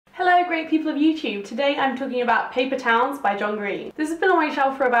Hello great people of YouTube. Today I'm talking about Paper Towns by John Green. This has been on my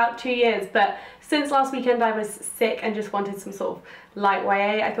shelf for about 2 years, but since last weekend I was sick and just wanted some sort of light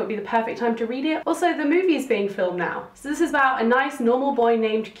YA, I thought it would be the perfect time to read it. Also, the movie is being filmed now. So this is about a nice normal boy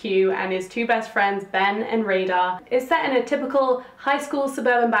named Q and his two best friends Ben and Radar. It's set in a typical high school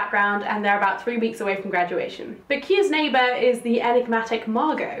suburban background and they're about 3 weeks away from graduation. But Q's neighbour is the enigmatic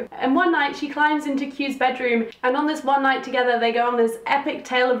Margot. And one night she climbs into Q's bedroom, and on this one night together they go on this epic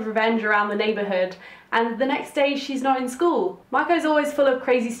tale of revenge around the neighbourhood. And the next day she's not in school. Margot's always full of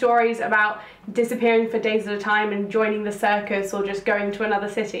crazy stories about disappearing for days at a time and joining the circus or just going to another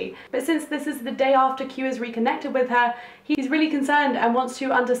city. But since this is the day after Q has reconnected with her, he's really concerned and wants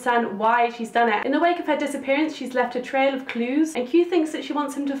to understand why she's done it. In the wake of her disappearance, she's left a trail of clues and Q thinks that she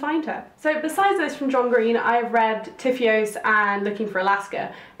wants him to find her. So besides this from John Green, I've read Tiffios and Looking for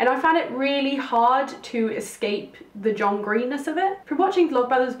Alaska, and I found it really hard to escape the John Greenness of it. From watching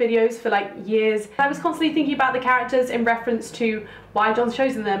Vlogbrothers videos for like years, I was constantly thinking about the characters in reference to why John's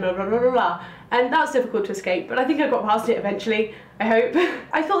chosen them, blah blah blah blah blah. And that was difficult to escape, but I think I got past it eventually, I hope.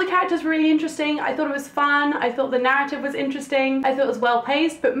 I thought the characters were really interesting, I thought it was fun, I thought the narrative was interesting, I thought it was well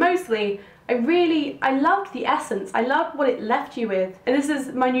paced, but mostly I loved the essence, I loved what it left you with. And this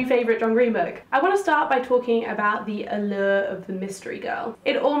is my new favourite John Green book. I want to start by talking about the allure of the mystery girl.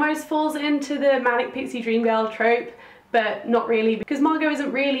 It almost falls into the manic pixie dream girl trope, but not really, because Margot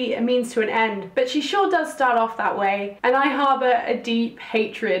isn't really a means to an end, but she sure does start off that way, and I harbour a deep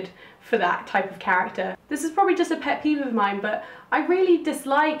hatred for that type of character. This is probably just a pet peeve of mine, but I really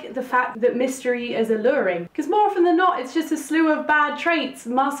dislike the fact that mystery is alluring, because more often than not it's just a slew of bad traits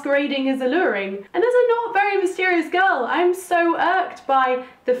masquerading as alluring. And as a not very mysterious girl, I'm so irked by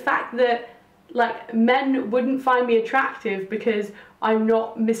the fact that like men wouldn't find me attractive because I'm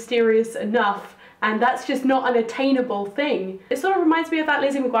not mysterious enough. And that's just not an attainable thing. It sort of reminds me of that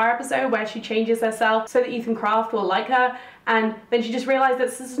Lizzie McGuire episode where she changes herself so that Ethan Craft will like her, and then she just realised that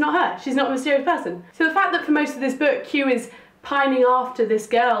this is not her. She's not a mysterious person. So the fact that for most of this book Q is pining after this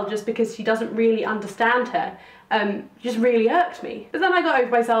girl just because she doesn't really understand her just really irked me. But then I got over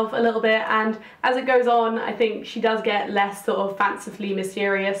myself a little bit, and as it goes on I think she does get less sort of fancifully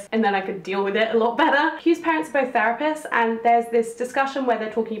mysterious, and then I could deal with it a lot better. Q's parents are both therapists, and there's this discussion where they're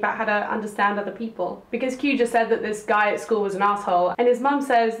talking about how to understand other people. Because Q just said that this guy at school was an asshole, and his mum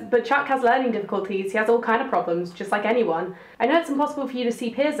says, but Chuck has learning difficulties, he has all kind of problems, just like anyone. I know it's impossible for you to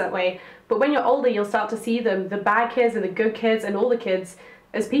see peers that way, but when you're older you'll start to see them, the bad kids and the good kids and all the kids,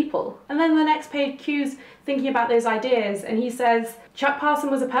 as people. And then the next page Q's thinking about those ideas, and he says, Chuck Parson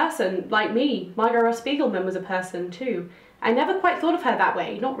was a person, like me. Margot Ross Spiegelman was a person too. I never quite thought of her that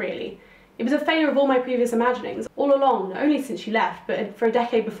way, not really. It was a failure of all my previous imaginings. All along, not only since she left, but for a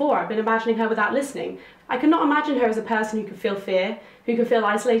decade before, I've been imagining her without listening. I could not imagine her as a person who could feel fear, who could feel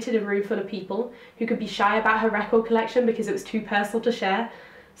isolated in a room full of people, who could be shy about her record collection because it was too personal to share.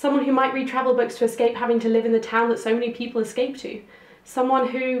 Someone who might read travel books to escape having to live in the town that so many people escape to. Someone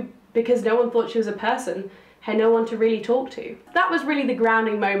who, because no one thought she was a person, had no one to really talk to. That was really the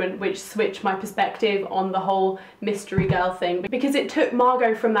grounding moment which switched my perspective on the whole mystery girl thing, because it took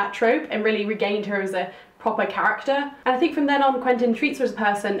Margot from that trope and really regained her as a proper character. And I think from then on Quentin treats her as a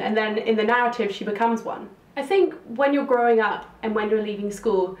person, and then in the narrative she becomes one. I think when you're growing up and when you're leaving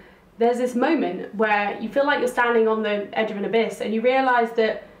school, there's this moment where you feel like you're standing on the edge of an abyss and you realise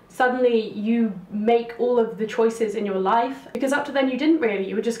that suddenly you make all of the choices in your life, because up to then you didn't really.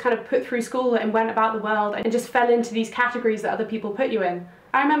 You were just kind of put through school and went about the world and just fell into these categories that other people put you in.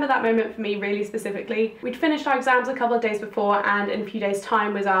 I remember that moment for me really specifically. We'd finished our exams a couple of days before, and in a few days'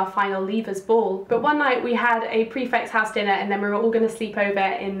 time was our final leavers ball. But one night we had a prefect's house dinner, and then we were all going to sleep over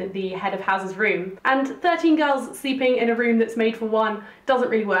in the head of house's room. And 13 girls sleeping in a room that's made for one doesn't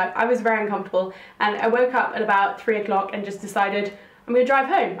really work. I was very uncomfortable, and I woke up at about 3 o'clock and just decided, I'm going to drive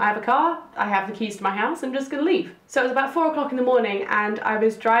home. I have a car, I have the keys to my house, I'm just going to leave. So it was about 4 o'clock in the morning, and I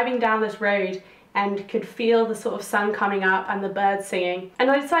was driving down this road and could feel the sort of sun coming up and the birds singing. And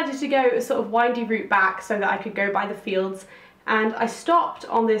I decided to go a sort of windy route back so that I could go by the fields. And I stopped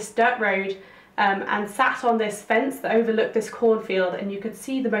on this dirt road and sat on this fence that overlooked this cornfield, and you could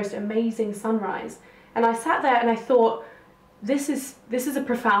see the most amazing sunrise. And I sat there and I thought, this is a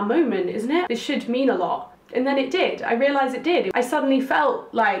profound moment, isn't it? This should mean a lot. And then it did. I realised it did. I suddenly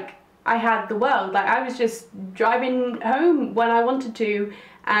felt like I had the world. Like I was just driving home when I wanted to,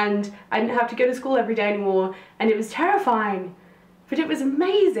 and I didn't have to go to school every day anymore, and it was terrifying. But it was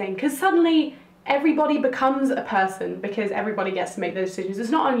amazing, because suddenly everybody becomes a person because everybody gets to make those decisions.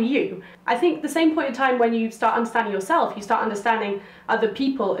 It's not only you. I think the same point in time when you start understanding yourself, you start understanding other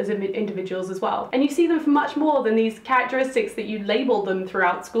people as individuals as well. And you see them for much more than these characteristics that you labeled them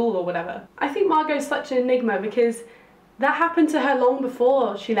throughout school or whatever. I think Margot's such an enigma because that happened to her long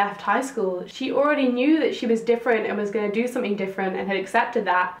before she left high school. She already knew that she was different and was going to do something different and had accepted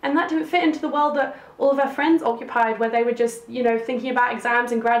that. And that didn't fit into the world that all of her friends occupied, where they were just, you know, thinking about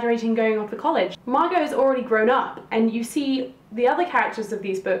exams and graduating, going off to college. Margot has already grown up, and you see the other characters of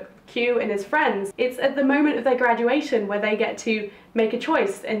these books, Q and his friends, it's at the moment of their graduation where they get to make a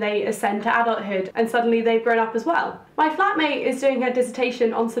choice and they ascend to adulthood, and suddenly they've grown up as well. My flatmate is doing her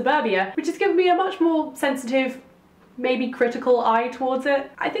dissertation on Suburbia, which has given me a much more sensitive, maybe critical eye towards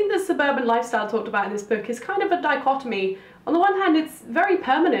it. I think the suburban lifestyle talked about in this book is kind of a dichotomy. On the one hand, it's very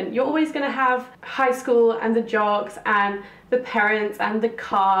permanent. You're always going to have high school and the jocks and the parents and the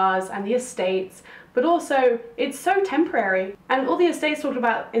cars and the estates, but also it's so temporary. And all the estates talked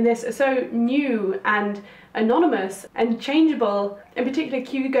about in this are so new and anonymous and changeable. In particular,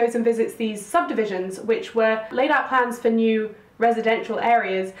 Q goes and visits these subdivisions, which were laid out plans for new residential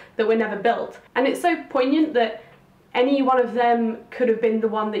areas that were never built. And it's so poignant that any one of them could have been the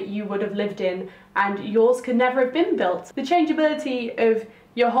one that you would have lived in, and yours could never have been built. The changeability of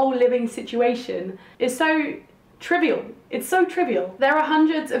your whole living situation is so trivial. It's so trivial. There are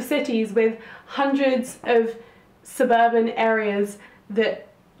hundreds of cities with hundreds of suburban areas that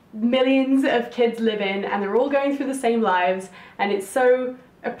millions of kids live in, and they're all going through the same lives, and it's so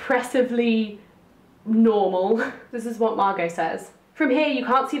oppressively normal. This is what Margot says. From here, you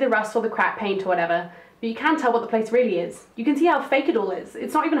can't see the rust or the cracked paint or whatever, but you can tell what the place really is. You can see how fake it all is.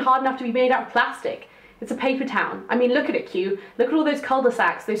 It's not even hard enough to be made out of plastic. It's a paper town. I mean, look at it, Q. Look at all those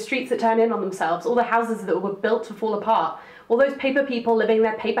cul-de-sacs, those streets that turn in on themselves, all the houses that were built to fall apart, all those paper people living in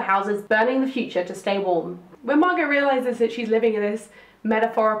their paper houses, burning the future to stay warm. When Margot realizes that she's living in this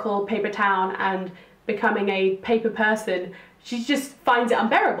metaphorical paper town and becoming a paper person, she just finds it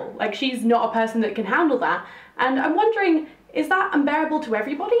unbearable. Like, she's not a person that can handle that. And I'm wondering, is that unbearable to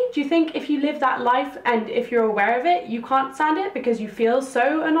everybody? Do you think if you live that life and if you're aware of it, you can't stand it because you feel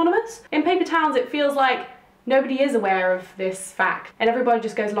so anonymous? In paper towns, it feels like nobody is aware of this fact and everybody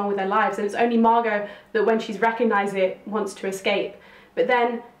just goes along with their lives, and it's only Margot that, when she's recognized it, wants to escape. But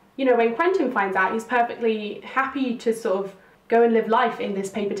then, you know, when Quentin finds out, he's perfectly happy to sort of go and live life in this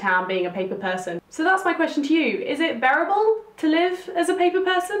paper town being a paper person. So that's my question to you. Is it bearable to live as a paper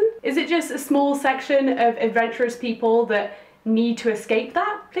person? Is it just a small section of adventurous people that need to escape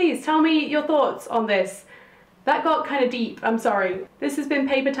that? Please tell me your thoughts on this. That got kind of deep, I'm sorry. This has been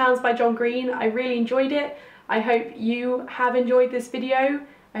Paper Towns by John Green. I really enjoyed it. I hope you have enjoyed this video.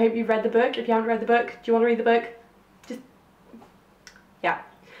 I hope you've read the book. If you haven't read the book, do you want to read the book? Just, yeah.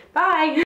 Bye!